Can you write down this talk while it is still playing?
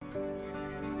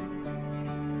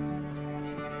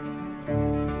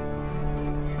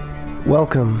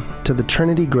Welcome to the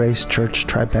Trinity Grace Church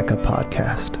Tribeca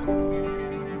podcast.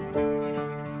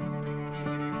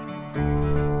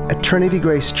 At Trinity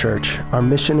Grace Church, our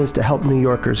mission is to help New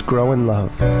Yorkers grow in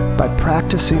love by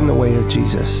practicing the way of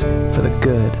Jesus for the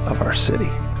good of our city.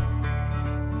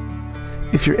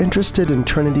 If you're interested in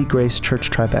Trinity Grace Church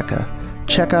Tribeca,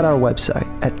 check out our website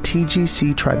at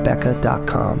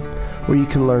tgctribeca.com, where you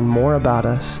can learn more about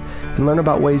us and learn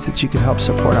about ways that you can help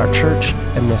support our church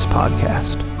and this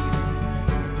podcast.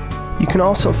 You can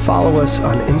also follow us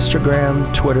on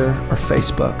Instagram, Twitter, or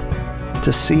Facebook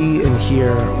to see and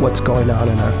hear what's going on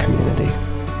in our community.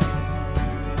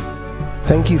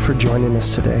 Thank you for joining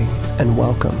us today, and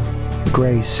welcome.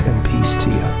 Grace and peace to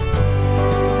you.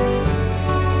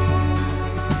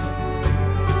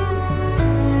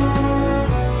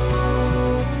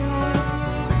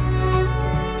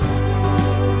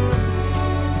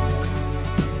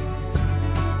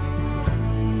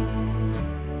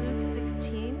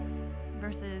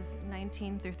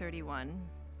 Through 31.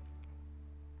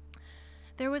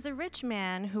 There was a rich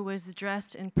man who was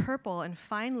dressed in purple and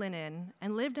fine linen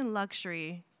and lived in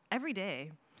luxury every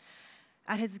day.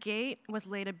 At his gate was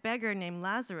laid a beggar named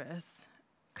Lazarus,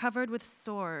 covered with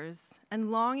sores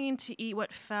and longing to eat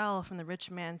what fell from the rich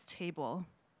man's table.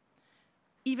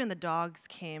 Even the dogs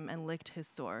came and licked his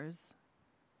sores.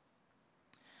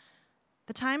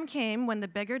 The time came when the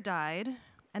beggar died,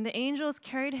 and the angels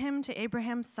carried him to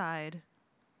Abraham's side.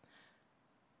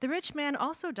 The rich man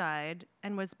also died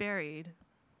and was buried.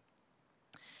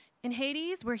 In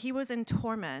Hades, where he was in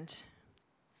torment,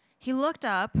 he looked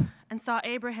up and saw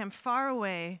Abraham far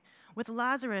away with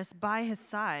Lazarus by his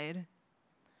side.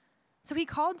 So he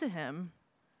called to him,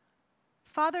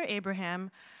 "Father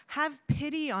Abraham, have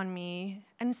pity on me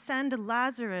and send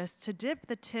Lazarus to dip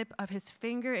the tip of his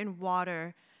finger in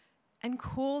water and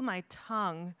cool my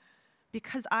tongue,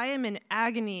 because I am in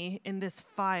agony in this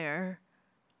fire."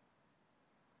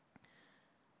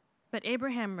 But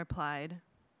Abraham replied,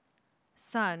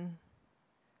 "Son,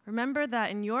 remember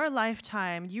that in your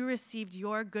lifetime you received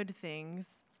your good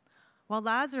things, while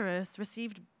Lazarus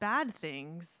received bad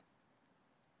things.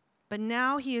 But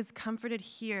now he is comforted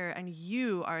here, and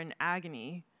you are in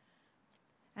agony.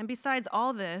 And besides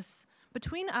all this,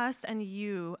 between us and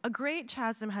you, a great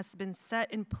chasm has been set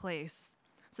in place,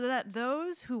 so that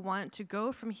those who want to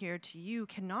go from here to you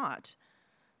cannot,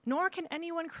 nor can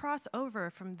anyone cross over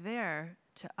from there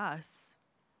to us."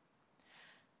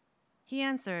 He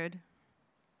answered,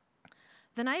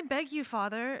 "Then I beg you,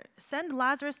 Father, send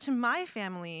Lazarus to my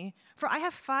family, for I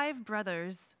have 5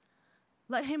 brothers.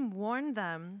 Let him warn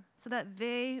them, so that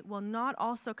they will not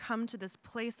also come to this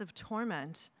place of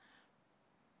torment."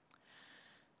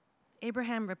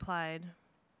 Abraham replied,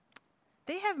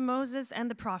 "They have Moses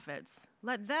and the prophets.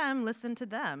 Let them listen to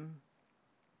them."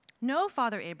 "No,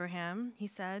 Father Abraham," he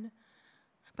said,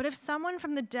 "but if someone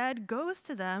from the dead goes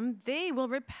to them, they will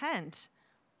repent."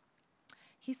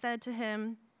 He said to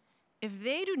him, "If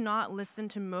they do not listen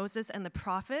to Moses and the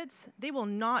prophets, they will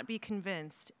not be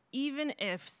convinced, even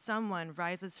if someone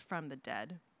rises from the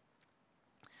dead."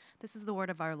 This is the word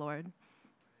of our Lord.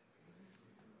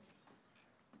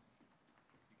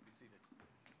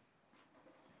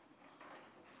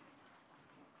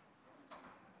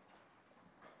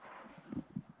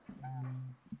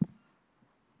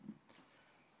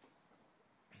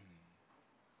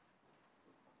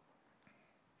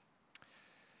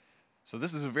 So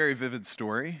this is a very vivid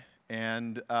story,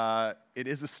 and it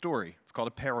is a story. It's called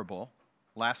a parable.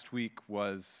 Last week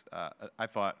was, I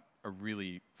thought, a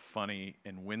really funny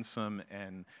and winsome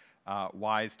and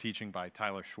wise teaching by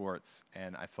Tyler Schwartz,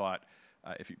 and I thought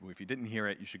if you didn't hear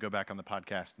it, you should go back on the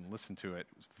podcast and listen to it.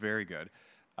 It was very good.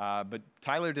 But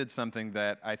Tyler did something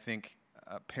that I think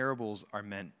parables are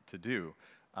meant to do.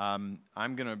 I'm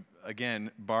going to, again,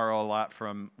 borrow a lot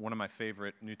from one of my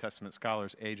favorite New Testament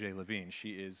scholars, A.J. Levine.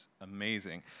 She is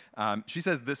amazing. She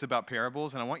says this about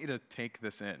parables, and I want you to take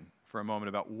this in for a moment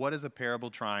about what is a parable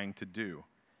trying to do.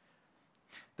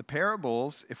 The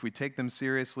parables, if we take them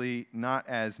seriously, not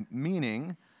as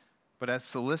meaning, but as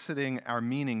soliciting our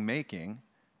meaning making,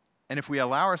 and if we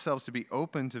allow ourselves to be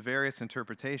open to various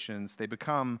interpretations, they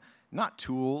become not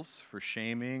tools for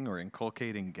shaming or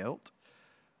inculcating guilt,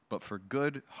 but for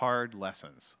good, hard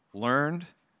lessons, learned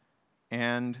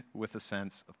and with a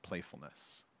sense of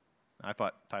playfulness. I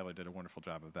thought Tyler did a wonderful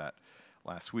job of that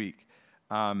last week.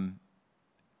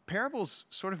 Parables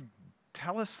sort of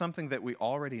tell us something that we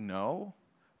already know,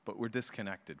 but we're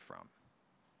disconnected from.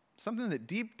 Something that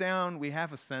deep down we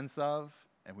have a sense of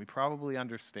and we probably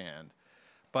understand,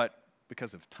 but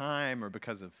because of time or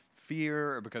because of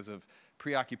fear or because of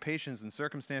preoccupations and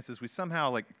circumstances, we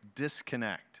somehow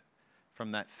disconnect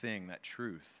from that thing, that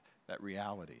truth, that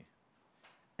reality.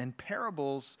 And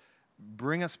parables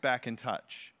bring us back in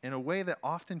touch in a way that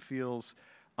often feels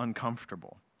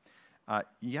uncomfortable.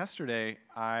 Yesterday,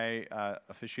 I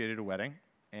officiated a wedding,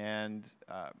 and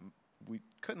we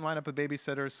couldn't line up a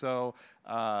babysitter, so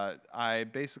I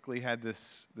basically had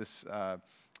this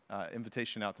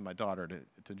invitation out to my daughter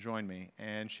to join me,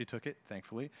 and she took it,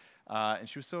 thankfully, and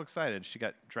she was so excited. She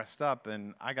got dressed up,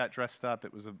 and I got dressed up.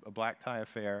 It was a black tie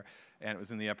affair, and it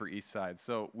was in the Upper East Side.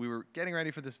 So we were getting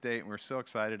ready for this date, and we were so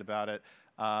excited about it.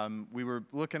 We were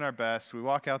looking our best. We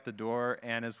walk out the door,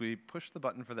 and as we push the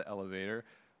button for the elevator,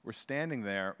 we're standing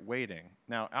there waiting.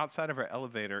 Now, outside of our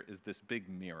elevator is this big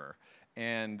mirror.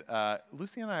 And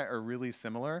Lucy and I are really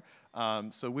similar,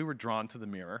 so we were drawn to the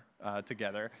mirror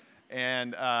together.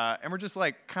 And we're just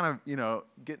like kind of,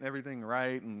 getting everything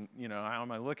right, and, how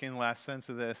am I looking, last sense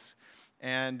of this.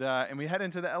 And we head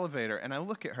into the elevator, and I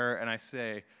look at her, and I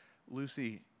say,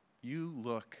 Lucy, you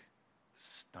look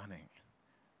stunning.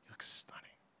 You look stunning.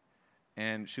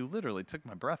 And she literally took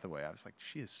my breath away. I was like,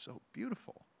 she is so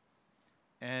beautiful.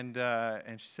 And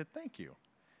she said, thank you.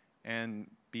 And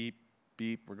beep,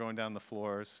 beep, we're going down the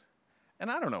floors. And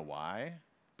I don't know why,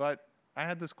 but I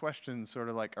had this question sort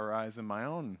of like arise in my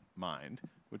own mind,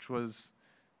 which was,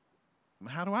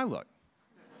 how do I look?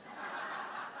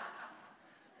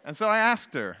 And so I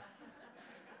asked her,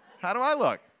 how do I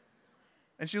look?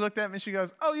 And she looked at me and she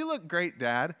goes, oh, you look great,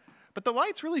 Dad, but the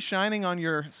light's really shining on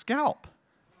your scalp.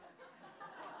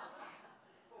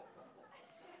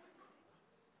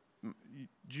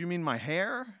 Do you mean my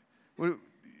hair?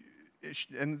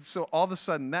 And so all of a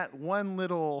sudden, that one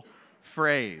little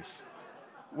phrase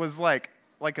was like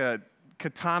a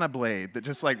katana blade that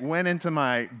just like went into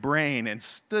my brain and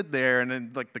stood there, and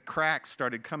then like the cracks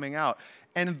started coming out.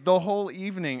 And the whole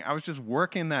evening, I was just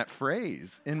working that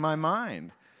phrase in my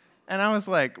mind. And I was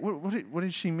like, what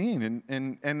did she mean?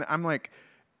 And I'm like,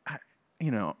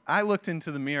 I looked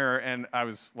into the mirror, and I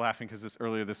was laughing because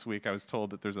earlier this week I was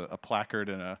told that there's a placard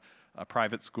in a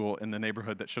private school in the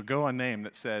neighborhood that shall go unnamed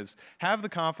that says, have the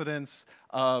confidence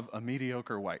of a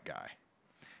mediocre white guy.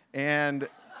 And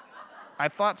I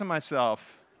thought to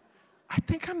myself, I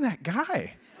think I'm that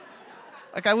guy.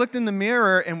 Like, I looked in the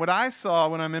mirror, and what I saw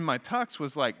when I'm in my tux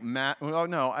was like,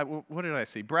 what did I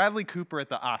see? Bradley Cooper at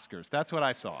the Oscars. That's what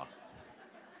I saw.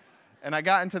 And I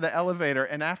got into the elevator,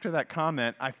 and after that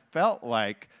comment, I felt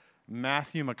like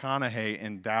Matthew McConaughey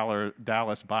in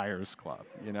Dallas Buyers Club,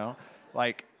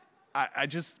 Like, I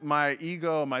just, my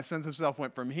ego, my sense of self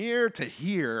went from here to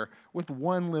here with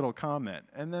one little comment.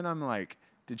 And then I'm like,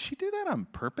 did she do that on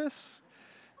purpose?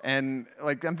 And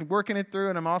like, I'm working it through,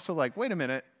 and I'm also like, wait a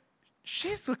minute,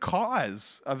 she's the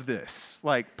cause of this,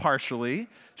 like partially.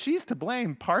 She's to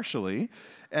blame partially.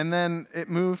 And then it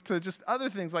moved to just other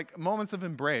things like moments of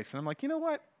embrace. And I'm like, you know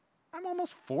what? I'm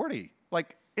almost 40.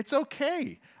 Like, it's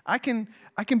okay. I can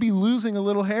be losing a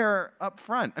little hair up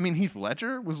front. I mean, Heath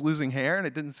Ledger was losing hair, and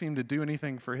it didn't seem to do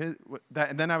anything for that.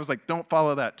 And then I was like, don't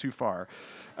follow that too far.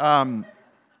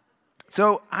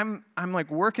 So I'm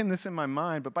like working this in my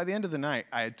mind, but by the end of the night,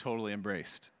 I had totally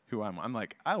embraced who I'm. I'm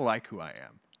like, I like who I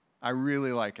am. I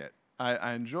really like it.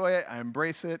 I enjoy it. I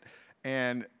embrace it.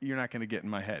 And you're not going to get in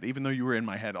my head, even though you were in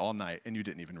my head all night and you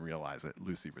didn't even realize it,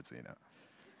 Lucy Rizzino.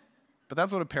 But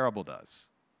that's what a parable does.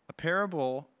 A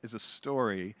parable is a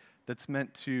story that's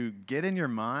meant to get in your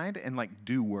mind and like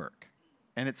do work.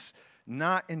 And it's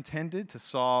not intended to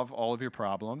solve all of your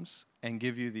problems and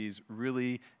give you these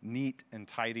really neat and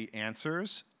tidy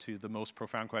answers to the most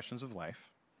profound questions of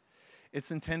life. It's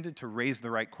intended to raise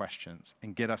the right questions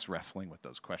and get us wrestling with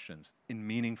those questions in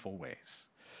meaningful ways.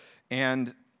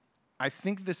 And I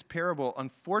think this parable,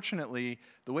 unfortunately,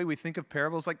 the way we think of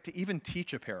parables, like to even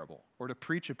teach a parable or to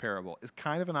preach a parable, is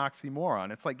kind of an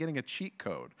oxymoron. It's like getting a cheat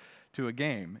code to a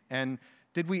game. And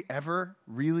did we ever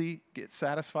really get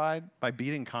satisfied by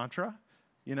beating Contra?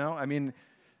 I mean,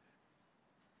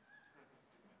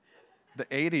 the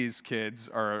 80s kids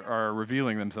are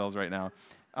revealing themselves right now.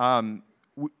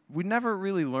 We never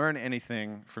really learn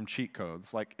anything from cheat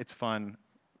codes. Like, it's fun.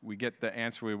 We get the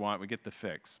answer we want. We get the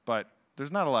fix. But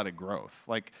there's not a lot of growth.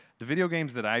 Like, the video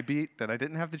games that I beat that I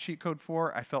didn't have the cheat code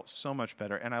for, I felt so much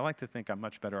better, and I like to think I'm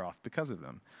much better off because of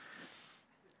them.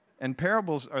 And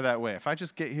parables are that way. If I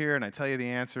just get here and I tell you the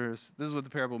answers, this is what the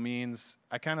parable means,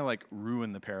 I kind of like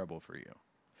ruin the parable for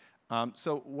you.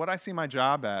 So what I see my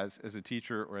job as a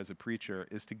teacher or as a preacher,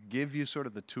 is to give you sort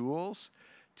of the tools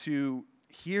to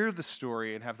hear the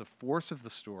story and have the force of the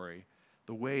story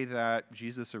the way that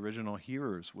Jesus' original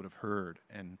hearers would have heard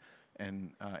and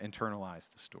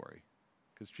internalized the story.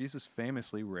 Because Jesus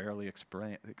famously rarely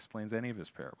explains any of his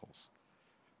parables.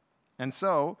 And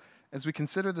so, as we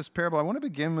consider this parable, I want to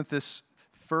begin with this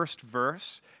first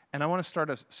verse, and I want to start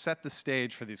to set the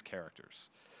stage for these characters.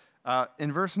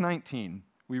 In verse 19,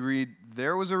 we read,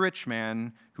 "There was a rich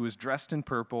man who was dressed in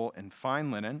purple and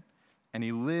fine linen, and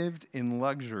he lived in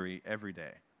luxury every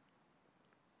day."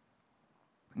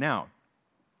 Now,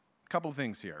 a couple of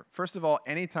things here. First of all,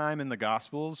 anytime in the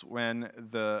Gospels when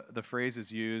the phrase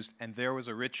is used, "and there was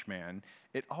a rich man,"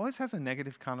 it always has a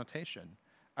negative connotation.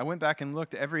 I went back and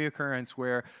looked at every occurrence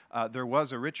where there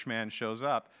was a rich man shows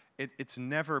up. It's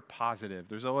never positive.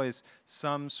 There's always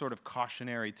some sort of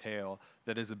cautionary tale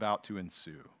that is about to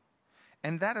ensue.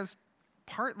 And that is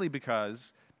partly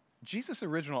because Jesus'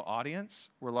 original audience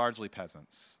were largely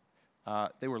peasants.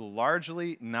 They were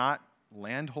largely not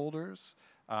landholders.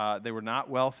 They were not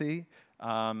wealthy.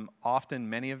 Often,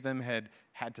 many of them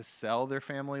had to sell their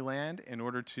family land in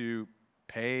order to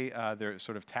pay their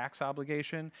sort of tax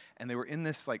obligation, and they were in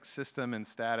this like system and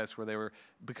status where they were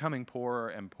becoming poorer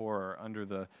and poorer under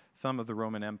the thumb of the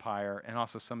Roman Empire and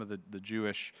also some of the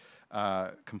Jewish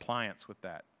compliance with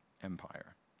that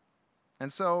empire.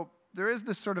 And so there is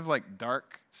this sort of like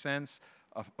dark sense,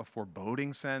 a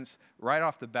foreboding sense, right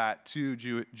off the bat to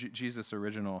Jesus'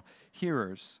 original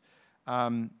hearers.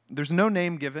 There's no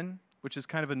name given, which is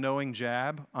kind of a knowing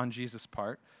jab on Jesus'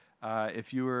 part.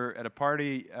 If you were at a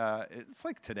party, it's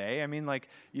like today. I mean, like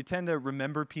you tend to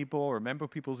remember people or remember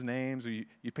people's names, or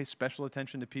you pay special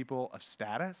attention to people of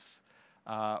status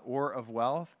or of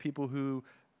wealth, people who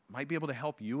might be able to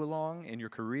help you along in your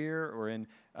career or in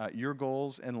your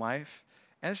goals in life.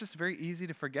 And it's just very easy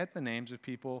to forget the names of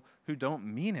people who don't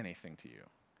mean anything to you.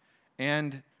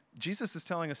 And Jesus is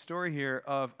telling a story here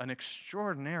of an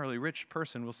extraordinarily rich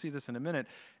person. We'll see this in a minute,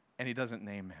 and he doesn't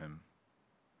name him.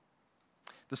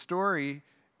 The story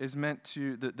is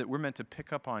that we're meant to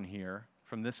pick up on here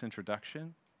from this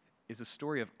introduction is a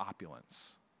story of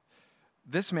opulence.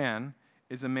 This man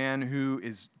is a man who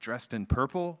is dressed in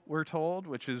purple, we're told,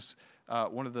 which is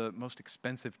one of the most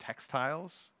expensive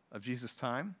textiles of Jesus'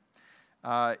 time.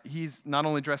 He's not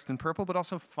only dressed in purple, but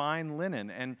also fine linen.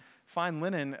 And fine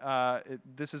linen,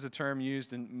 this is a term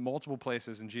used in multiple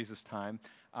places in Jesus' time,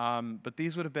 but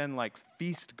these would have been like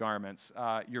feast garments.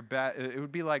 It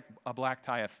would be like a black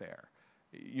tie affair.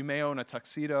 You may own a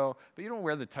tuxedo, but you don't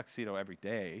wear the tuxedo every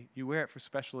day. You wear it for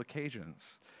special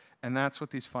occasions. And that's what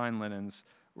these fine linens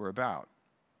were about.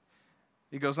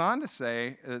 He goes on to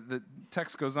say, the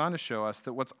text goes on to show us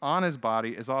that what's on his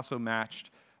body is also matched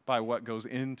by what goes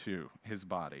into his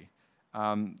body.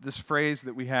 This phrase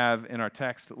that we have in our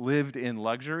text, lived in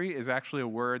luxury, is actually a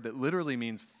word that literally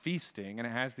means feasting, and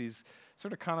it has these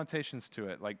sort of connotations to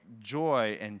it, like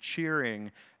joy and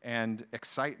cheering and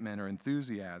excitement or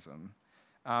enthusiasm.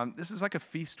 This is like a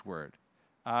feast word.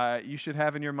 You should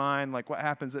have in your mind like what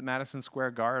happens at Madison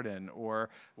Square Garden or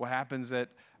what happens at,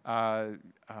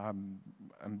 I'm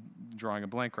drawing a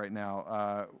blank right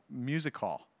now, Music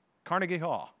Hall, Carnegie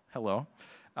Hall, hello.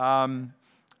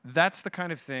 That's the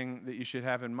kind of thing that you should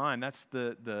have in mind. That's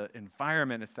the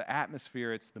environment, it's the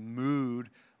atmosphere, it's the mood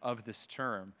of this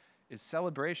term, is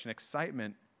celebration,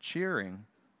 excitement, cheering.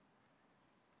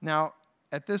 Now,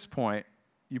 at this point,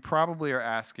 you probably are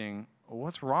asking, well,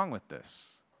 what's wrong with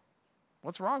this?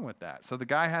 What's wrong with that? So the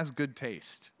guy has good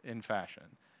taste in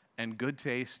fashion and good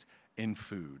taste in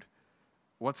food.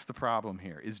 What's the problem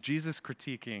here? Is Jesus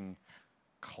critiquing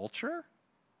culture?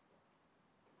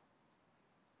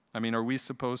 I mean, are we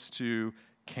supposed to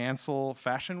cancel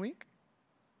Fashion Week?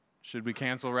 Should we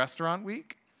cancel Restaurant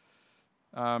Week?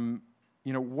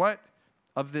 What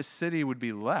of this city would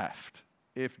be left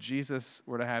if Jesus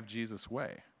were to have Jesus'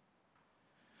 way?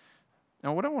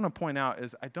 Now, what I want to point out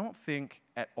is I don't think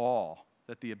at all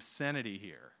that the obscenity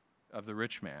here of the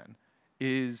rich man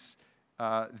is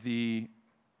the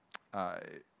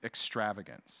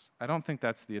extravagance. I don't think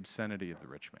that's the obscenity of the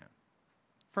rich man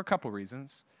for a couple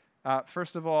reasons.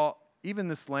 First of all, even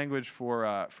this language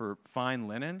for fine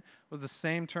linen was the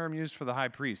same term used for the high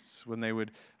priests when they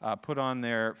would put on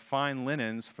their fine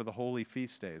linens for the holy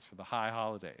feast days, for the high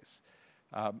holidays.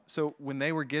 So when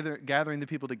they were gathering the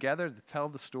people together to tell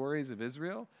the stories of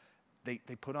Israel, they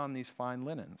put on these fine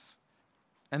linens.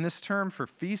 And this term for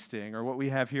feasting, or what we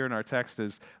have here in our text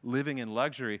is living in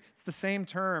luxury, it's the same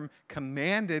term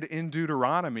commanded in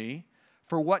Deuteronomy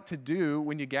for what to do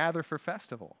when you gather for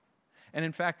festival. And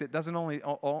in fact, it doesn't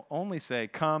only say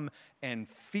come and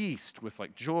feast with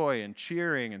like joy and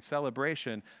cheering and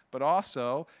celebration, but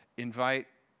also invite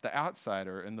the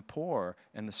outsider and the poor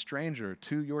and the stranger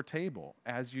to your table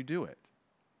as you do it.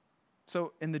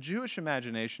 So in the Jewish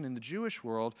imagination, in the Jewish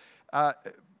world,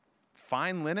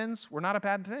 fine linens were not a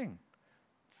bad thing.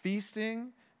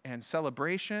 Feasting And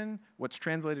celebration, what's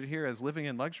translated here as living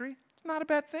in luxury, it's not a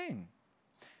bad thing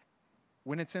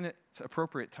when it's in its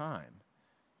appropriate time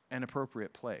and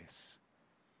appropriate place.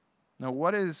 Now,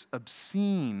 what is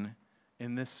obscene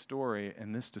in this story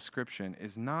and this description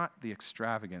is not the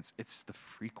extravagance, it's the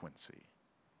frequency.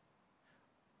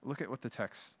 Look at what the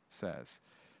text says,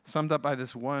 summed up by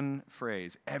this one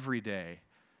phrase, every day.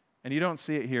 And you don't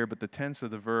see it here, but the tense of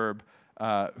the verb,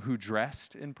 who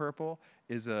dressed in purple,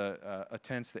 is a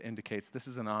tense that indicates this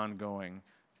is an ongoing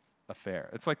affair.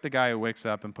 It's like the guy who wakes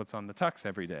up and puts on the tux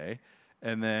every day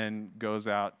and then goes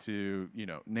out to,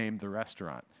 name the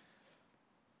restaurant.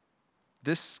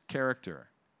 This character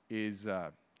is,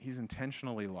 he's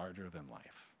intentionally larger than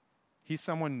life. He's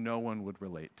someone no one would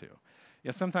relate to.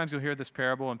 Yeah, sometimes you'll hear this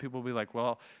parable and people will be like,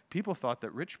 well, people thought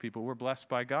that rich people were blessed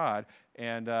by God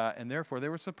and therefore they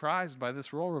were surprised by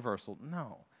this role reversal.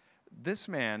 No. This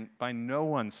man, by no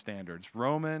one's standards,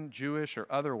 Roman, Jewish, or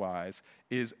otherwise,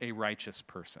 is a righteous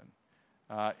person.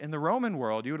 In the Roman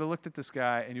world, you would have looked at this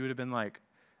guy and you would have been like,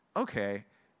 okay,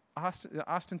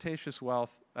 ostentatious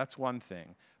wealth, that's one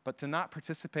thing. But to not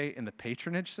participate in the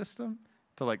patronage system,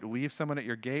 to leave someone at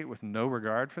your gate with no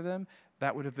regard for them,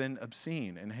 that would have been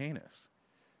obscene and heinous.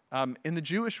 In the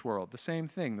Jewish world, the same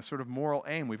thing, the sort of moral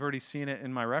aim. We've already seen it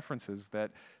in my references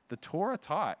that the Torah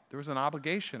taught there was an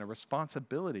obligation, a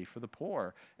responsibility for the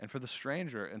poor and for the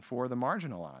stranger and for the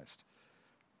marginalized.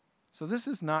 So this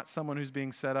is not someone who's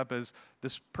being set up as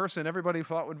this person everybody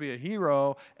thought would be a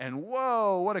hero, and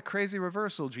whoa, what a crazy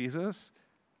reversal, Jesus.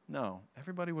 No,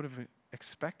 everybody would have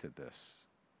expected this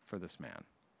for this man.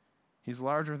 He's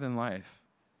larger than life.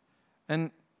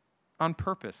 And on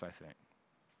purpose, I think.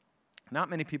 Not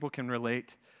many people can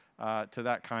relate to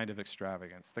that kind of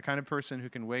extravagance, the kind of person who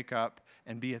can wake up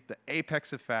and be at the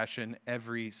apex of fashion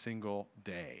every single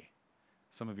day.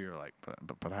 Some of you are like,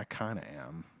 but I kind of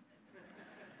am.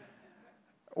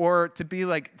 Or to be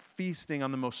feasting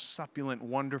on the most succulent,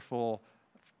 wonderful,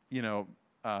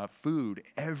 food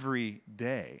every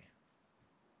day.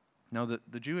 No,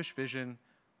 the Jewish vision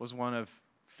was one of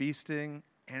feasting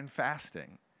and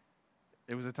fasting.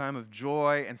 It was a time of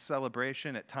joy and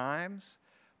celebration at times,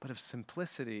 but of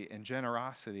simplicity and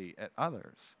generosity at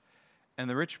others. And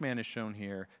the rich man is shown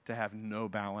here to have no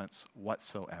balance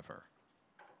whatsoever.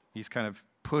 He's kind of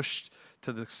pushed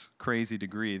to this crazy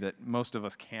degree that most of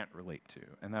us can't relate to,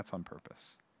 and that's on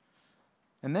purpose.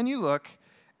 And then you look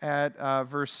at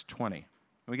verse 20, and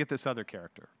we get this other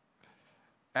character.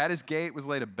 At his gate was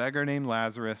laid a beggar named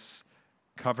Lazarus,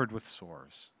 covered with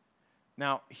sores.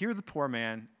 Now, here the poor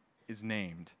man is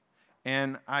named.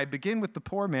 And I begin with the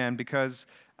poor man because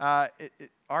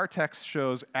our text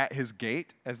shows at his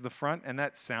gate as the front, and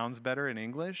that sounds better in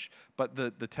English, but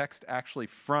the text actually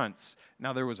fronts,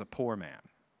 now there was a poor man,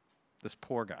 this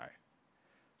poor guy.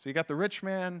 So you got the rich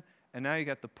man, and now you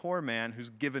got the poor man who's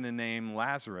given a name,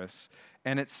 Lazarus,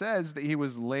 and it says that he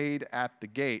was laid at the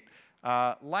gate,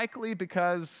 likely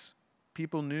because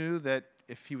people knew that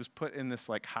if he was put in this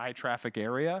high traffic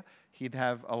area, he'd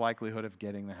have a likelihood of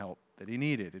getting the help that he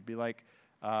needed. It'd be like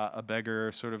a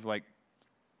beggar sort of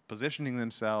positioning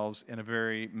themselves in a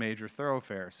very major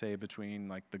thoroughfare, say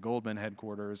between the Goldman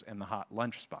headquarters and the hot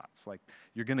lunch spots.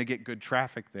 You're going to get good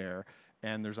traffic there,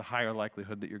 and there's a higher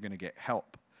likelihood that you're going to get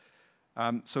help.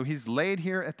 So he's laid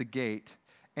here at the gate,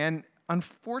 and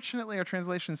unfortunately our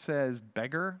translation says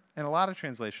beggar, and a lot of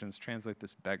translations translate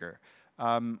this beggar,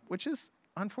 which is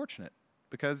unfortunate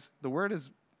because the word is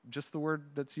just the word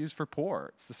that's used for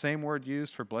poor. It's the same word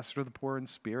used for blessed are the poor in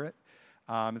spirit.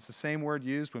 It's the same word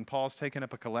used when Paul's taken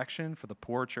up a collection for the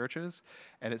poor churches,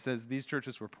 and it says these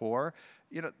churches were poor.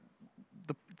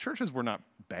 The churches were not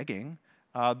begging.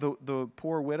 The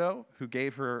poor widow who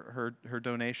gave her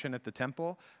donation at the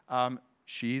temple,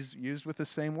 she's used with the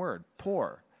same word,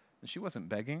 poor. And she wasn't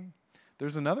begging.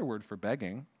 There's another word for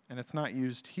begging, and it's not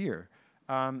used here.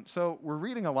 So we're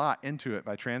reading a lot into it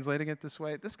by translating it this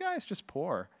way. This guy is just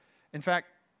poor. In fact,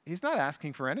 he's not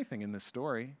asking for anything in this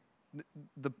story.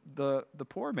 The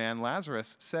poor man,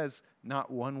 Lazarus, says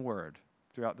not one word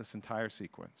throughout this entire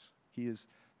sequence. He is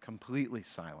completely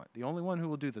silent. The only one who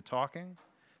will do the talking,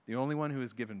 the only one who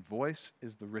is given voice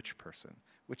is the rich person,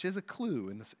 which is a clue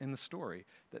in the story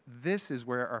that this is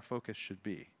where our focus should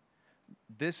be.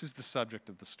 This is the subject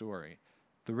of the story,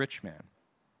 the rich man.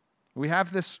 We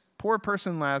have this poor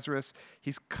person, Lazarus.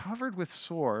 He's covered with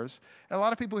sores. And a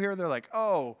lot of people here, they're like,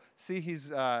 oh, see,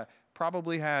 he's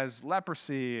probably has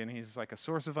leprosy, and he's a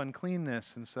source of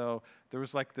uncleanness. And so there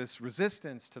was this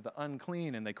resistance to the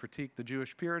unclean, and they critiqued the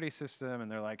Jewish purity system,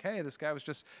 and they're like, hey, this guy was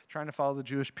just trying to follow the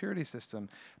Jewish purity system.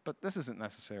 But this isn't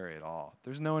necessary at all.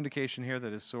 There's no indication here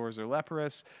that his sores are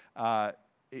leprous.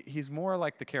 he's more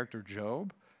like the character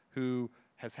Job, who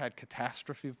has had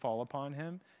catastrophe fall upon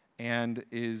him and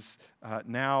is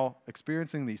now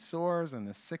experiencing these sores and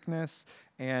this sickness,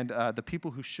 and the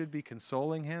people who should be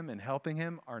consoling him and helping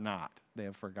him are not. They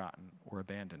have forgotten or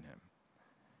abandoned him.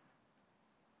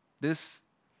 This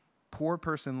poor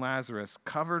person, Lazarus,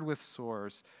 covered with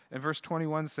sores, and verse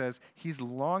 21 says, he's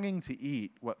longing to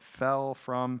eat what fell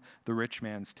from the rich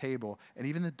man's table, and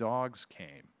even the dogs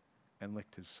came and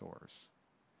licked his sores.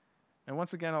 And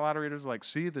once again, a lot of readers are like,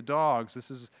 see, the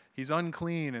dogs, he's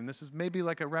unclean, and this is maybe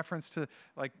like a reference to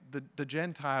like the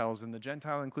Gentiles and the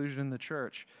Gentile inclusion in the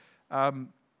church.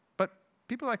 But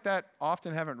people like that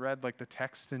often haven't read like the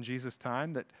texts in Jesus'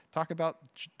 time that talk about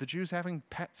the Jews having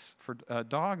pets, for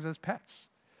dogs as pets.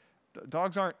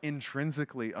 Dogs aren't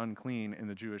intrinsically unclean in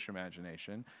the Jewish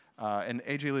imagination. And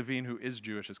A.J. Levine, who is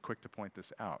Jewish, is quick to point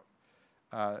this out.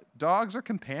 Dogs are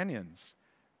companions.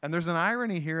 And there's an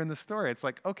irony here in the story. It's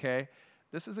like, okay,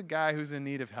 this is a guy who's in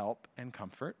need of help and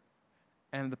comfort,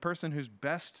 and the person who's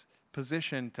best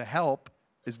positioned to help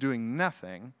is doing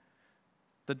nothing.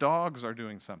 The dogs are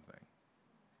doing something,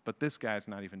 but this guy's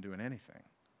not even doing anything.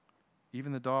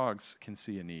 Even the dogs can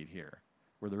see a need here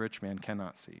where the rich man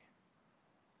cannot see.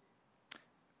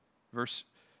 Verse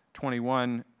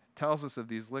 21 tells us of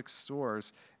these licked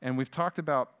sores, and we've talked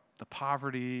about the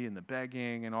poverty and the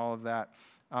begging and all of that.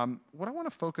 What I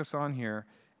want to focus on here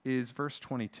is verse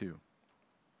 22.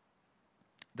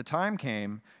 The time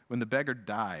came when the beggar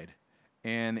died,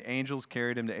 and the angels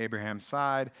carried him to Abraham's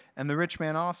side, and the rich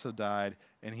man also died,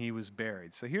 and he was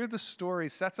buried. So here the story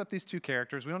sets up these two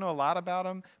characters. We don't know a lot about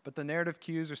them, but the narrative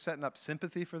cues are setting up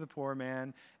sympathy for the poor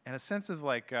man and a sense of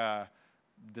like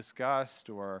disgust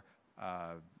or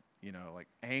like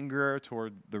anger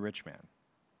toward the rich man.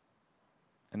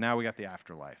 And now we got the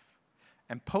afterlife.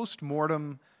 And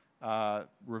post-mortem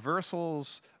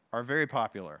reversals are very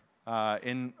popular.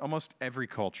 In almost every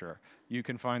culture, you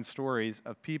can find stories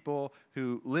of people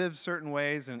who live certain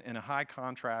ways in a high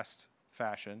contrast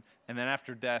fashion, and then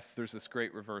after death, there's this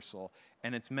great reversal,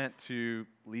 and it's meant to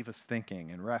leave us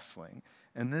thinking and wrestling.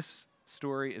 And this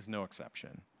story is no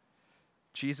exception.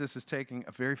 Jesus is taking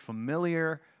a very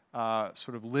familiar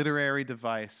sort of literary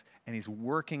device, and he's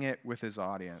working it with his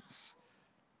audience.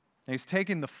 And he's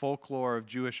taken the folklore of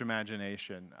Jewish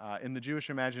imagination. In the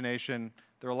Jewish imagination,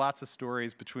 there are lots of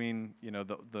stories between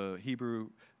the Hebrew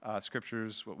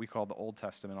scriptures, what we call the Old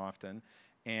Testament often,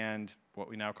 and what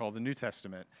we now call the New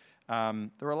Testament. There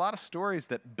were a lot of stories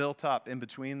that built up in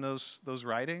between those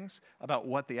writings about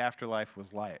what the afterlife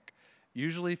was like.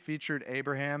 Usually featured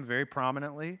Abraham very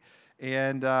prominently,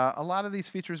 and a lot of these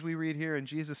features we read here in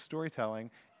Jesus'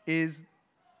 storytelling is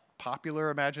popular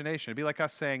imagination. It'd be like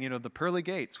us saying, the pearly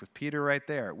gates with Peter right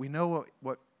there. We know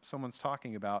what someone's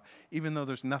talking about, even though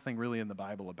there's nothing really in the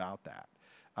Bible about that.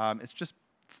 It's just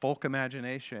folk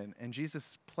imagination, and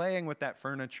Jesus is playing with that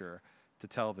furniture to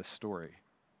tell this story.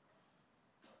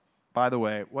 By the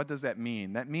way, what does that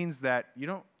mean? That means that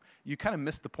you kind of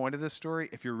miss the point of this story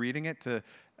if you're reading it to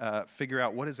figure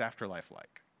out what is afterlife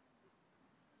like.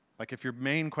 Like if your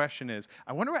main question is,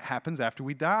 I wonder what happens after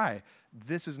we die,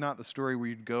 this is not the story where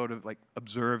you'd go to like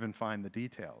observe and find the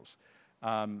details.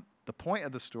 The point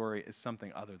of the story is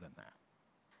something other than that.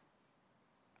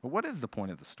 But what is the point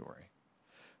of the story?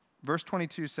 Verse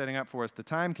 22 setting up for us, the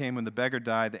time came when the beggar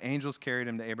died, the angels carried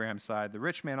him to Abraham's side, the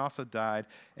rich man also died,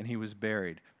 and he was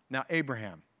buried. Now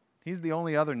Abraham, he's the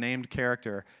only other named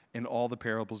character in all the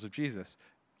parables of Jesus.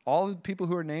 All the people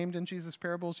who are named in Jesus'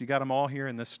 parables, you got them all here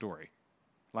in this story.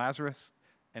 Lazarus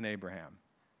and Abraham.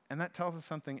 And that tells us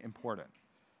something important.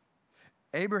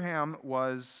 Abraham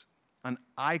was an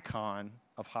icon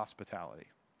of hospitality.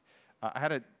 I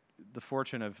had the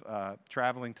fortune of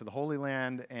traveling to the Holy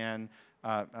Land, and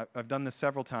I've done this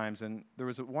several times, and there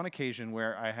was one occasion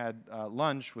where I had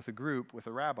lunch with a group with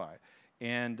a rabbi,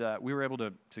 and we were able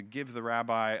to give the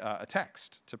rabbi a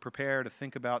text to prepare, to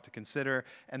think about, to consider,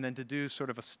 and then to do sort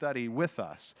of a study with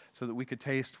us so that we could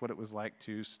taste what it was like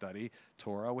to study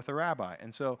Torah with a rabbi.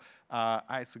 And so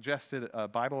I suggested a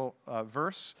Bible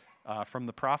verse from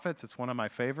the prophets. It's one of my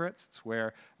favorites. It's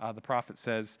where the prophet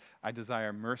says, I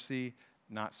desire mercy,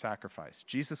 not sacrifice.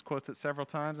 Jesus quotes it several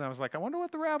times, and I was like, I wonder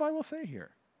what the rabbi will say here.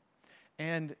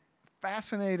 And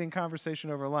fascinating conversation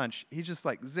over lunch. He just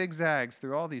like zigzags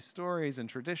through all these stories and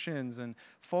traditions and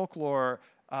folklore.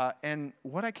 And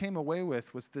what I came away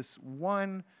with was this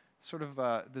one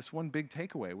big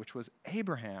takeaway, which was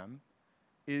Abraham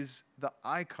is the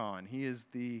icon. He is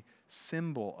the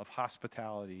symbol of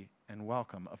hospitality and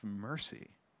welcome, of mercy.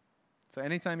 So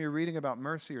anytime you're reading about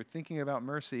mercy or thinking about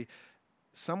mercy,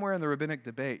 somewhere in the rabbinic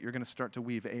debate, you're going to start to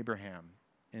weave Abraham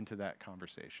into that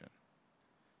conversation.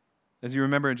 As you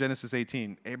remember in Genesis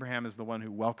 18, Abraham is the one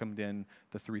who welcomed in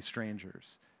the 3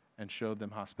 strangers and showed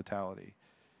them hospitality.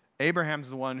 Abraham's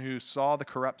the one who saw the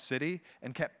corrupt city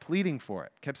and kept pleading for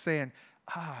it, kept saying,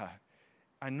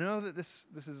 I know that this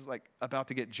is like about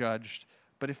to get judged,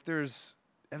 but if there's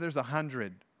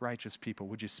 100 righteous people,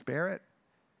 would you spare it?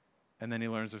 And then he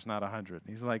learns there's not 100.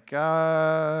 He's like,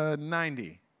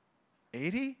 90,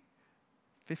 80,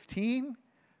 15,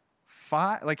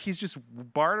 5. Like he's just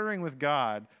bartering with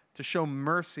God to show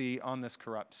mercy on this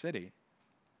corrupt city.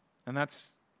 And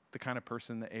that's the kind of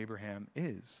person that Abraham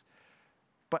is.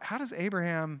 But how does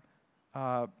Abraham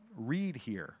read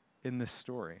here in this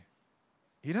story?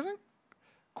 He doesn't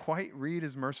quite read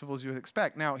as merciful as you would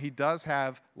expect. Now, he does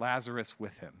have Lazarus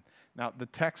with him. Now, the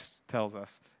text tells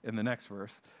us in the next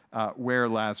verse where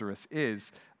Lazarus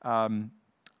is.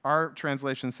 Our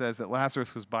translation says that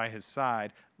Lazarus was by his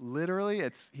side. Literally,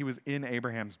 he was in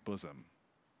Abraham's bosom.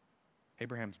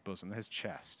 Abraham's bosom, his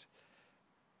chest,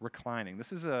 reclining.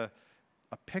 This is a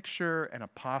picture and a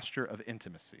posture of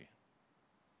intimacy.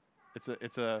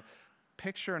 It's a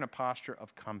picture and a posture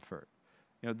of comfort.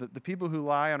 You know, the people who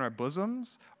lie on our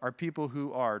bosoms are people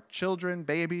who are children,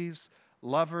 babies,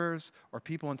 lovers, or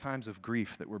people in times of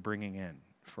grief that we're bringing in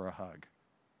for a hug.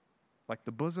 Like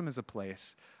the bosom is a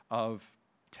place of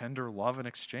tender love and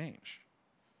exchange.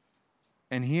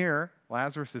 And here,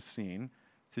 Lazarus is seen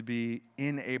to be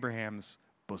in Abraham's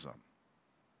bosom.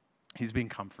 He's being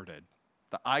comforted.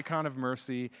 The icon of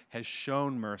mercy has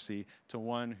shown mercy to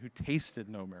one who tasted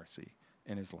no mercy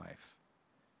in his life.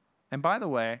 And by the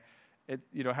way,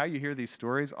 how you hear these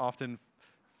stories often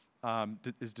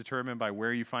is determined by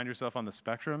where you find yourself on the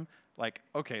spectrum. Like,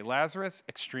 okay, Lazarus,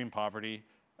 extreme poverty.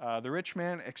 The rich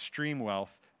man, extreme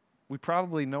wealth.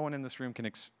 No one in this room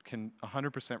can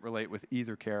 100% relate with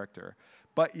either character.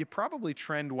 But you probably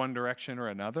trend one direction or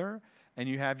another, and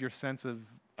you have your sense of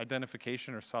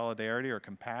identification or solidarity or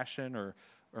compassion or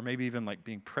maybe even like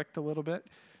being pricked a little bit.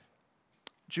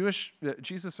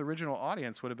 Jesus' original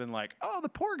audience would have been like, oh, the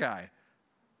poor guy.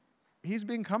 He's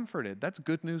being comforted. That's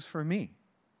good news for me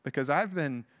because I've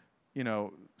been,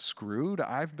 screwed.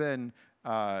 I've been,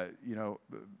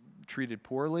 treated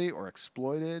poorly or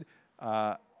exploited.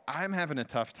 I'm having a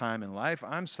tough time in life.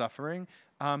 I'm suffering.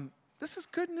 This is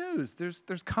good news.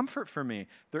 There's comfort for me.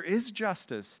 There is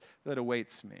justice that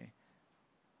awaits me.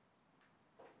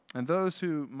 And those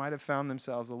who might have found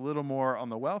themselves a little more on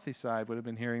the wealthy side would have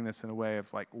been hearing this in a way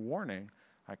of like warning,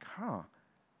 like, I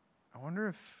wonder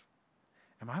if,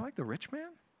 am I like the rich man?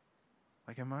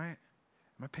 Like, am I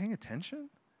paying attention?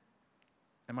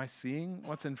 Am I seeing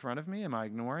what's in front of me? Am I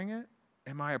ignoring it?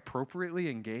 Am I appropriately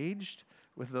engaged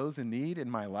with those in need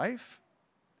in my life?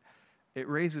 It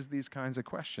raises these kinds of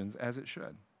questions, as it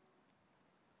should.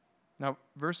 Now,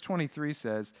 verse 23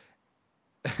 says,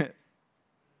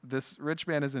 this rich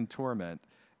man is in torment,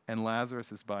 and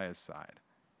Lazarus is by his side.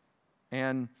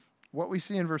 And what we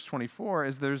see in verse 24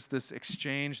 is there's this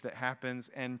exchange that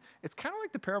happens, and it's kind of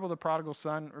like the parable of the prodigal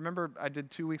son. Remember,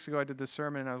 2 weeks ago, I did this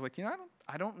sermon, and I was like,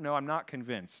 I don't know, I'm not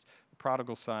convinced the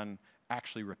prodigal son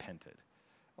actually repented.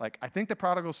 Like, I think the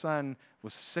prodigal son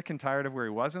was sick and tired of where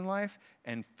he was in life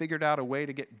and figured out a way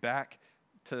to get back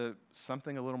to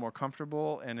something a little more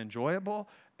comfortable and enjoyable,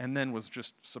 and then was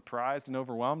just surprised and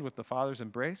overwhelmed with the father's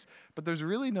embrace. But there's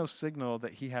really no signal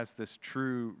that he has this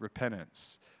true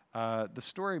repentance. The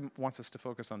story wants us to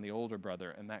focus on the older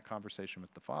brother and that conversation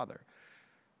with the father.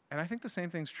 And I think the same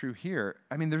thing's true here.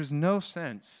 I mean, there's no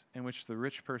sense in which the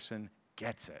rich person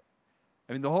gets it.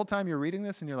 I mean, the whole time you're reading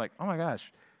this and you're like, oh my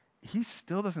gosh, he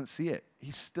still doesn't see it.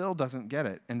 He still doesn't get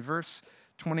it. And verse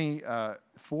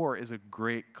 24 is a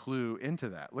great clue into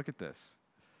that. Look at this.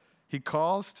 He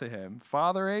calls to him,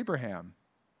 Father Abraham.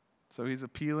 So he's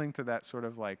appealing to that sort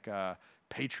of like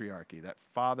patriarchy, that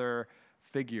father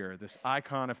figure, this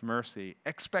icon of mercy,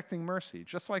 expecting mercy,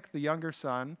 just like the younger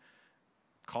son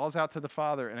calls out to the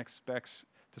father and expects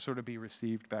to sort of be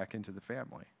received back into the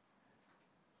family.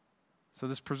 So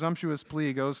this presumptuous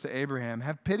plea goes to Abraham,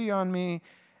 have pity on me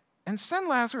and send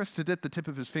Lazarus to dip the tip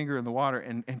of his finger in the water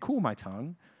and cool my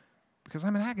tongue because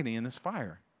I'm in agony in this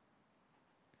fire.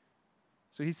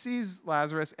 So he sees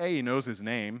Lazarus. He knows his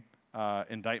name,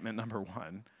 indictment number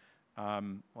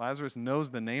 1. Lazarus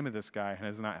knows the name of this guy and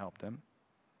has not helped him.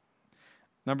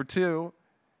 Number 2,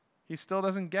 he still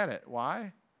doesn't get it.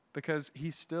 Why? Because he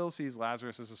still sees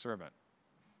Lazarus as a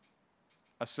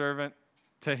servant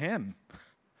to him,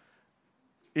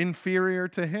 inferior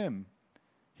to him.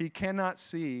 He cannot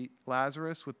see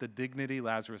Lazarus with the dignity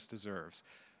Lazarus deserves.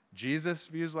 Jesus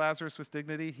views Lazarus with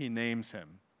dignity. He names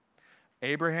him.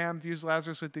 Abraham views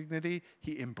Lazarus with dignity.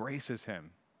 He embraces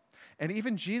him. And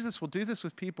even Jesus will do this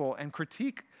with people and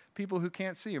critique people who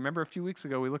can't see. Remember a few weeks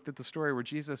ago we looked at the story where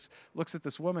Jesus looks at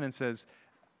this woman and says,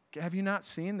 have you not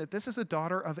seen that this is a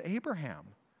daughter of Abraham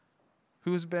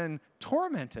who has been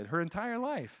tormented her entire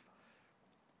life?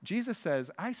 Jesus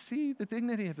says, I see the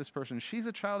dignity of this person. She's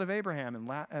a child of Abraham,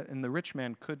 and the rich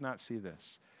man could not see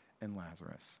this in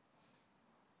Lazarus.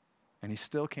 And he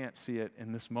still can't see it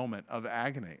in this moment of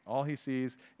agony. All he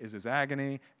sees is his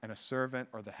agony and a servant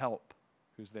or the help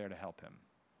who's there to help him.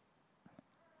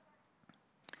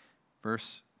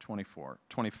 Verse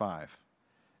 25.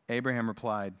 Abraham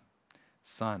replied,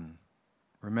 Son,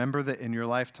 remember that in your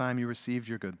lifetime you received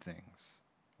your good things,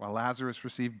 while Lazarus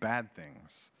received bad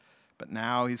things. But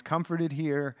now he's comforted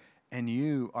here, and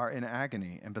you are in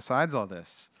agony. And besides all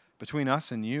this, between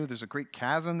us and you, there's a great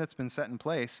chasm that's been set in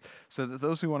place, so that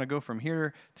those who want to go from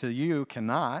here to you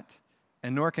cannot,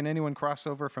 and nor can anyone cross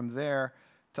over from there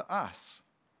to us.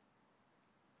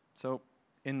 So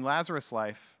in Lazarus'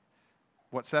 life,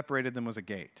 what separated them was a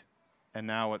gate, and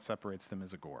now what separates them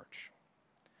is a gorge.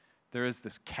 There is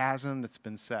this chasm that's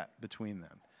been set between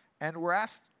them. And we're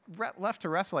left to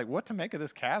wrestle, like, what to make of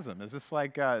this chasm? Is this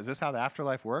like, is this how the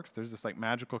afterlife works? There's this like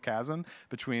magical chasm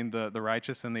between the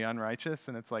righteous and the unrighteous,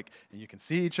 and it's like, and you can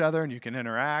see each other and you can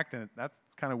interact, and that's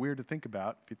kind of weird to think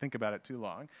about if you think about it too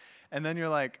long. And then you're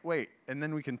like, wait, and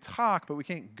then we can talk, but we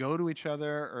can't go to each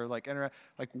other or like interact.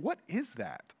 Like, what is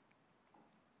that?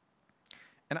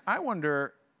 And I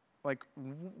wonder, like,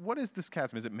 what is this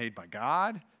chasm? Is it made by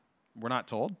God? We're not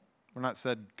told. We're not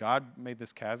said, God made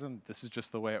this chasm. This is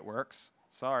just the way it works.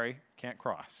 Sorry, can't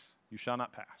cross. You shall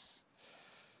not pass.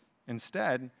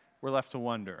 Instead, we're left to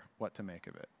wonder what to make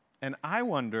of it. And I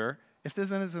wonder if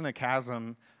this isn't a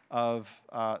chasm of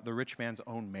the rich man's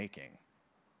own making.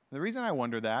 The reason I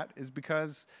wonder that is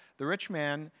because the rich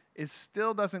man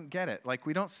still doesn't get it. Like,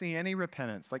 we don't see any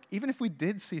repentance. Like, even if we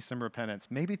did see some repentance,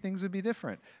 maybe things would be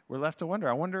different. We're left to wonder.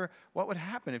 I wonder what would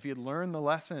happen if he had learned the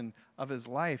lesson of his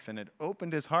life and had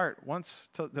opened his heart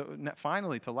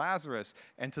finally to Lazarus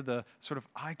and to the sort of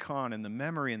icon and the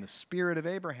memory and the spirit of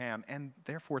Abraham, and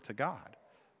therefore to God.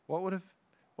 What would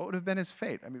have been his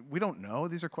fate? I mean, we don't know.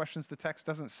 These are questions the text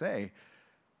doesn't say.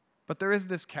 But there is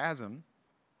this chasm,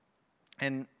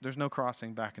 and there's no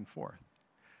crossing back and forth.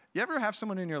 You ever have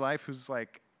someone in your life who's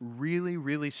like really,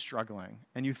 really struggling,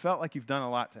 and you felt like you've done a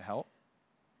lot to help,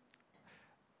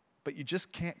 but you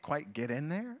just can't quite get in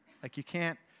there? Like, you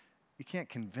can't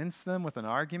convince them with an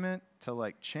argument to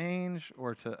like change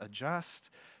or to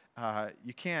adjust.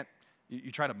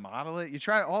 You try to model it. You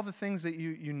try all the things that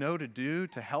you know to do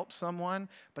to help someone,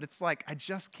 but it's like, I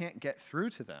just can't get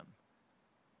through to them.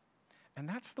 And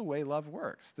that's the way love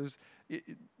works.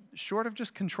 Short of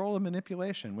just control and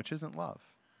manipulation, which isn't love.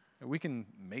 We can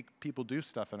make people do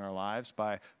stuff in our lives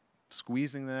by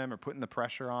squeezing them or putting the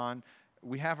pressure on.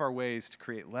 We have our ways to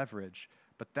create leverage,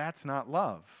 but that's not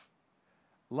love.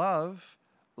 Love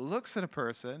looks at a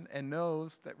person and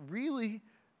knows that really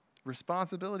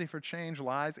responsibility for change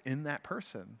lies in that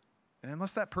person. And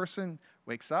unless that person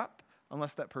wakes up,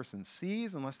 unless that person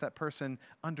sees, unless that person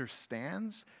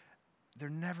understands,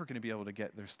 they're never going to be able to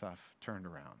get their stuff turned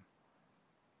around.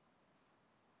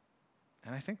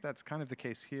 And I think that's kind of the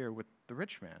case here with the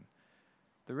rich man.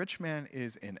 The rich man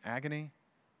is in agony.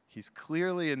 He's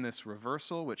clearly in this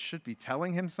reversal, which should be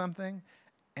telling him something,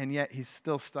 and yet he's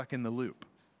still stuck in the loop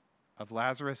of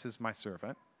Lazarus is my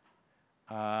servant.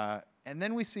 And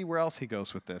then we see where else he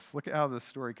goes with this. Look at how the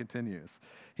story continues.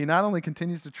 He not only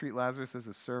continues to treat Lazarus as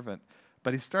a servant,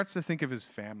 but he starts to think of his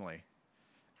family.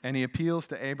 And he appeals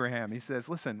to Abraham. He says,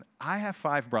 listen, I have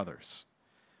 5 brothers.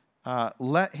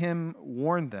 Let him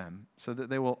warn them so that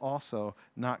they will also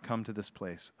not come to this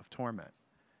place of torment.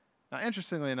 Now,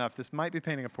 interestingly enough, this might be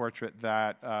painting a portrait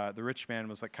that the rich man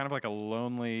was like kind of like a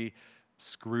lonely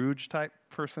Scrooge-type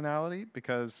personality,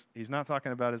 because he's not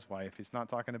talking about his wife. He's not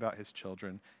talking about his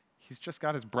children. He's just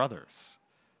got his brothers.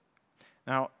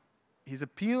 Now, he's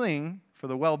appealing for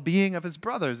the well-being of his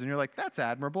brothers, and you're like, that's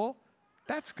admirable.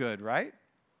 That's good, right?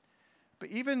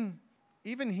 But even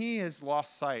he has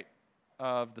lost sight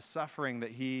of the suffering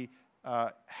that he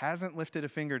hasn't lifted a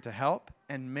finger to help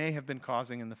and may have been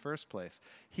causing in the first place.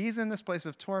 He's in this place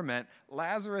of torment.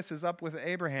 Lazarus is up with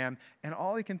Abraham, and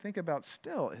all he can think about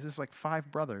still is his like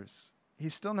 5 brothers.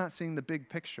 He's still not seeing the big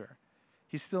picture.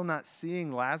 He's still not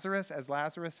seeing Lazarus as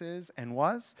Lazarus is and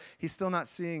was. He's still not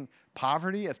seeing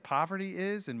poverty as poverty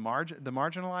is and the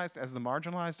marginalized as the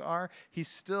marginalized are. He's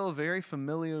still very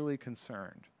familiarly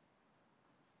concerned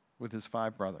with his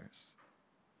 5 brothers.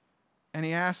 And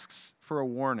he asks for a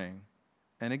warning.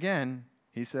 And again,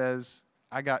 he says,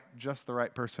 I got just the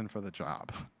right person for the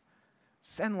job.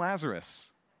 Send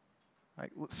Lazarus.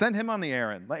 Send him on the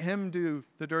errand. Let him do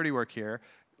the dirty work here.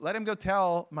 let him go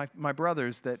tell my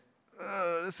brothers that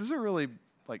this is a really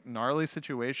like gnarly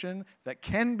situation that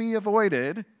can be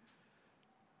avoided,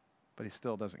 but he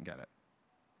still doesn't get it.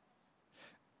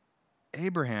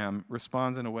 Abraham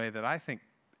responds in a way that I think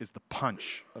is the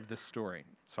punch of this story.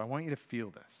 So I want you to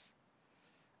feel this.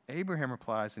 Abraham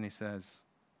replies and he says,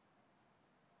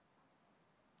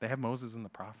 they have Moses and the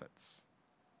prophets.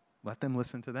 Let them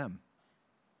listen to them.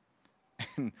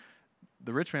 And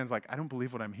the rich man's like, I don't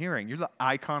believe what I'm hearing. You're the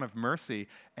icon of mercy,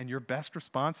 and your best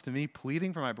response to me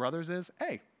pleading for my brothers is,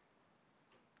 hey,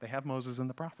 they have Moses and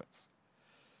the prophets.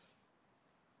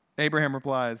 Abraham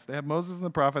replies, they have Moses and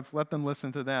the prophets, let them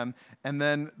listen to them. And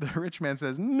then the rich man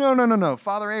says, no,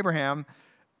 Father Abraham,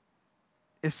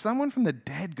 if someone from the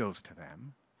dead goes to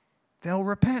them, they'll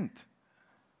repent.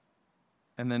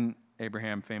 And then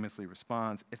Abraham famously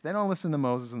responds, if they don't listen to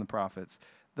Moses and the prophets,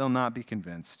 they'll not be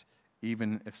convinced,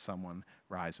 even if someone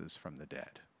rises from the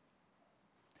dead.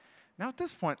 Now at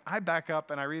this point, I back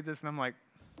up and I read this and I'm like,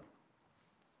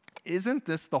 isn't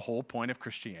this the whole point of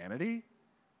Christianity?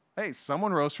 Hey,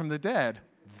 someone rose from the dead,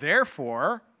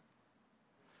 therefore,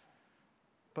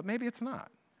 but maybe it's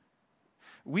not.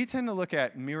 We tend to look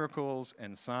at miracles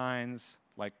and signs,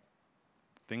 like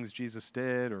things Jesus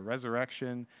did or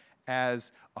resurrection,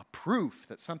 as a proof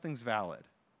that something's valid,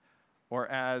 or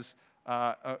as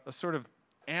a sort of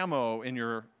ammo in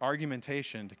your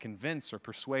argumentation to convince or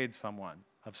persuade someone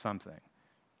of something.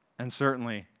 And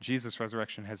certainly, Jesus'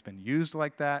 resurrection has been used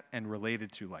like that and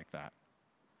related to like that.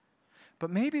 But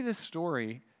maybe this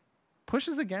story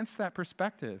pushes against that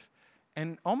perspective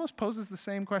and almost poses the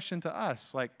same question to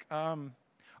us. Like,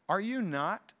 are you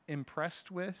not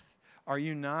impressed with, are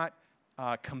you not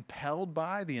compelled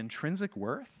by the intrinsic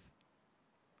worth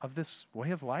of this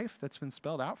way of life that's been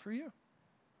spelled out for you?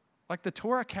 Like the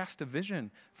Torah cast a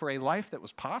vision for a life that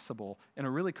was possible in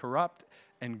a really corrupt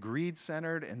and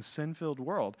greed-centered and sin-filled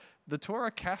world. The Torah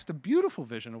cast a beautiful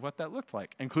vision of what that looked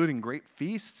like, including great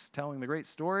feasts, telling the great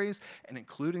stories, and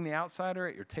including the outsider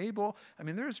at your table. I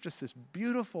mean, there's just this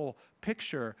beautiful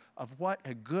picture of what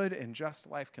a good and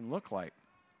just life can look like.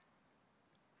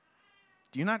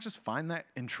 Do you not just find that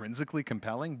intrinsically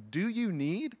compelling? Do you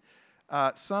need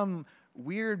some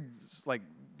weird, like,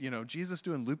 Jesus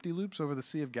doing loop-de-loops over the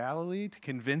Sea of Galilee to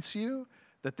convince you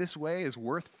that this way is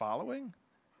worth following?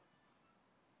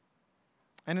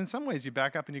 And in some ways you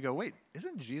back up and you go, wait,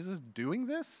 isn't Jesus doing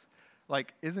this?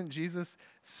 Like, isn't Jesus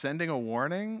sending a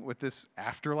warning with this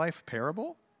afterlife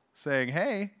parable? Saying,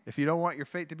 hey, if you don't want your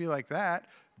fate to be like that,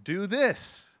 do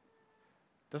this.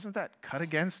 Doesn't that cut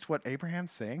against what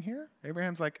Abraham's saying here?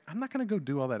 Abraham's like, I'm not going to go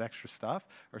do all that extra stuff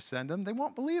or send them. They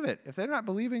won't believe it. If they're not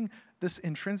believing this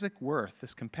intrinsic worth,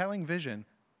 this compelling vision,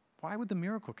 why would the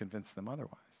miracle convince them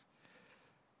otherwise?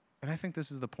 And I think this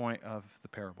is the point of the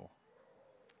parable.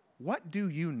 What do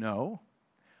you know?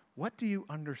 What do you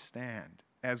understand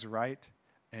as right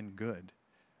and good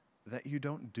that you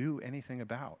don't do anything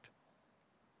about?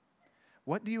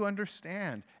 What do you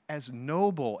understand as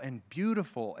noble and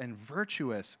beautiful and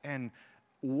virtuous and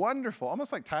wonderful?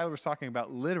 Almost like Tyler was talking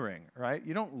about littering, right?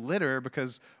 You don't litter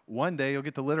because one day you'll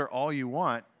get to litter all you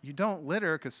want. You don't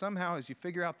litter because somehow as you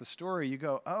figure out the story, you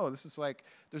go, oh, this is like,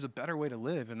 there's a better way to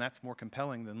live, and that's more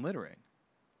compelling than littering.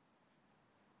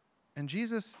 And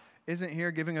Jesus isn't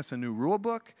here giving us a new rule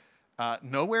book.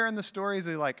 Nowhere in the story is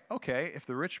he like, okay, if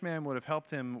the rich man would have helped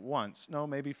him once, no,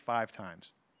 maybe 5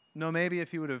 times. No, maybe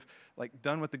if he would have like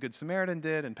done what the Good Samaritan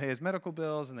did and pay his medical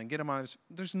bills and then get him on his...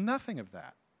 There's nothing of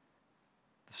that.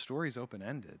 The story's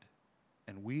open-ended,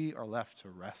 and we are left to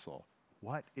wrestle.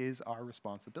 What is our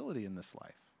responsibility in this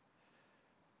life?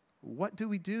 What do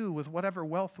we do with whatever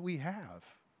wealth we have?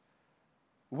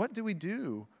 What do we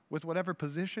do with whatever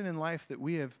position in life that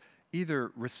we have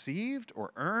either received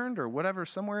or earned or whatever,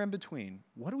 somewhere in between?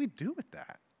 What do we do with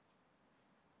that?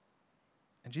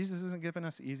 And Jesus isn't giving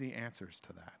us easy answers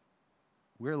to that.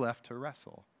 We're left to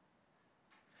wrestle.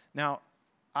 Now,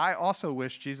 I also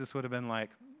wish Jesus would have been like,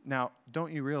 now,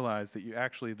 don't you realize that you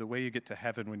actually, the way you get to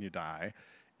heaven when you die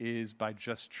is by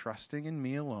just trusting in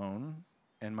me alone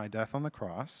and my death on the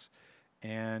cross,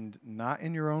 and not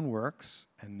in your own works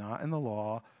and not in the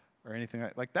law or anything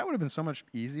like that. Would have been so much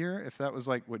easier if that was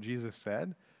like what Jesus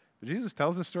said. But Jesus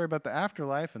tells this story about the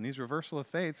afterlife and these reversal of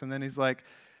fates, and then he's like,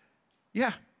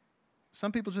 yeah,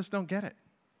 some people just don't get it.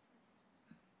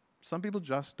 Some people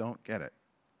just don't get it.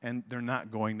 And they're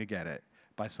not going to get it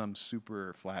by some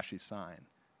super flashy sign.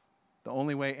 The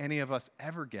only way any of us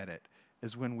ever get it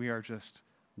is when we are just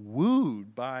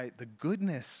wooed by the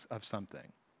goodness of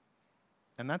something.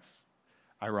 And that's,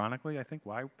 ironically, I think,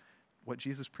 why what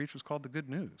Jesus preached was called the good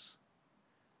news.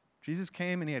 Jesus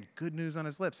came and he had good news on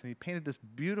his lips, and he painted this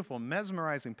beautiful,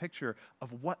 mesmerizing picture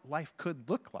of what life could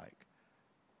look like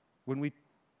when we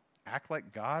act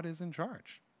like God is in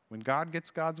charge, when God gets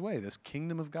God's way, this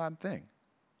kingdom of God thing.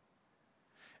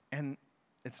 And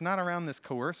it's not around this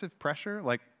coercive pressure,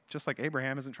 just like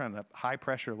Abraham isn't trying to high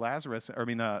pressure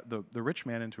the rich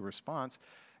man into a response.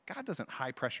 God doesn't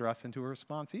high pressure us into a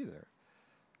response either.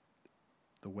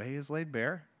 The way is laid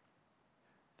bare.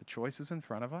 The choice is in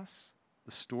front of us.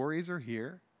 The stories are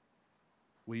here.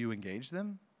 Will you engage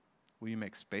them? Will you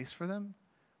make space for them?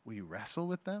 Will you wrestle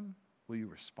with them? Will you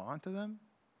respond to them?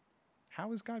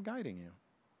 How is God guiding you?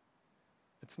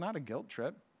 It's not a guilt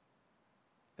trip.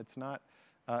 It's not,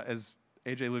 as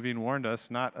A.J. Levine warned us,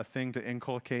 not a thing to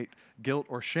inculcate guilt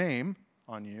or shame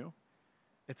on you.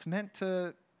 It's meant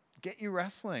to get you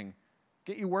wrestling,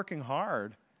 get you working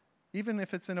hard, even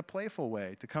if it's in a playful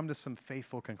way, to come to some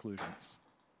faithful conclusions.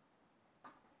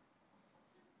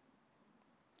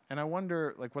 And I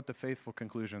wonder, what the faithful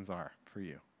conclusions are for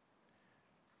you.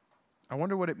 I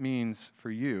wonder what it means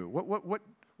for you.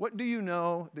 What do you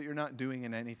know that you're not doing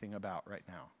anything about right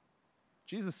now?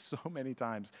 Jesus so many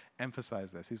times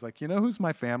emphasized this. He's like, you know who's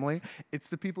my family? It's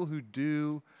the people who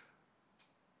do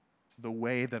the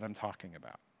way that I'm talking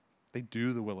about. They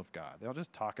do the will of God. They'll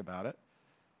just talk about it.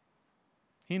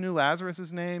 He knew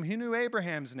Lazarus' name. He knew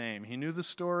Abraham's name. He knew the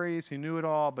stories. He knew it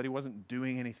all, but he wasn't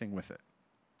doing anything with it.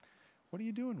 What are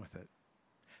you doing with it?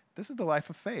 This is the life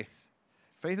of faith.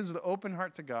 Faith is the open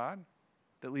heart to God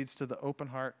that leads to the open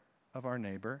heart of our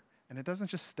neighbor. And it doesn't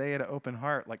just stay at an open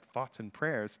heart like thoughts and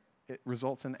prayers. It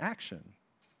results in action.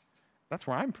 That's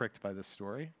where I'm pricked by this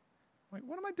story.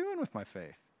 What am I doing with my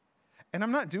faith? And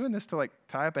I'm not doing this to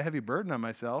tie up a heavy burden on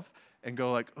myself and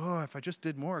go if I just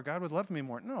did more, God would love me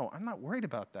more. No, I'm not worried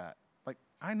about that.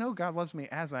 I know God loves me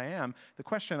as I am. The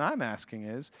question I'm asking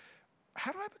is,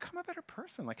 how do I become a better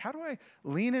person? How do I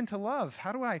lean into love?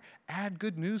 How do I add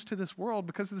good news to this world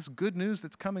because of this good news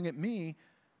that's coming at me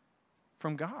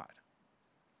from God?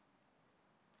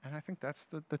 And I think that's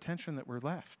the tension that we're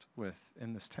left with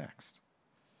in this text.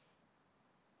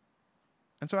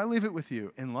 And so I leave it with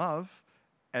you in love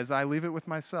as I leave it with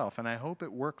myself, and I hope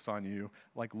it works on you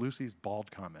like Lucy's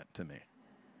bald comment to me.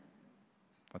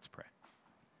 Let's pray.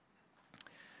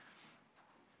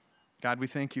 God, we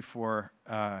thank you for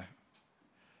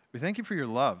your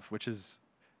love, which is,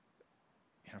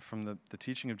 from the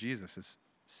teaching of Jesus, is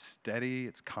steady,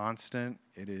 it's constant,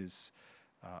 it is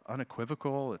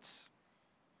unequivocal, it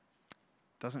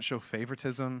doesn't show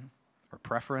favoritism or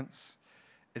preference.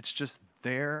 It's just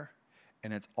there,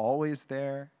 and it's always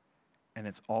there, and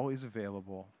it's always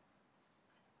available.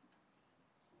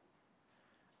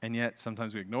 And yet,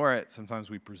 sometimes we ignore it, sometimes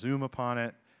we presume upon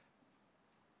it,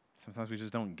 sometimes we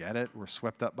just don't get it, we're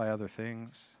swept up by other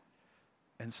things.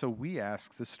 And so we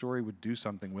ask this story would do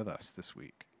something with us this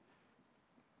week.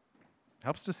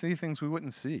 Help us to see things we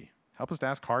wouldn't see. Help us to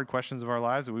ask hard questions of our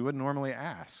lives that we wouldn't normally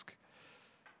ask.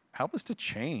 Help us to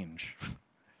change.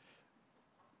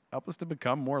 Help us to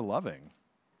become more loving.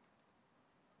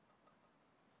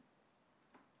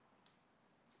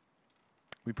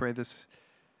 We pray this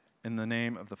in the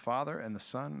name of the Father, and the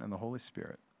Son, and the Holy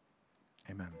Spirit.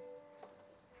 Amen.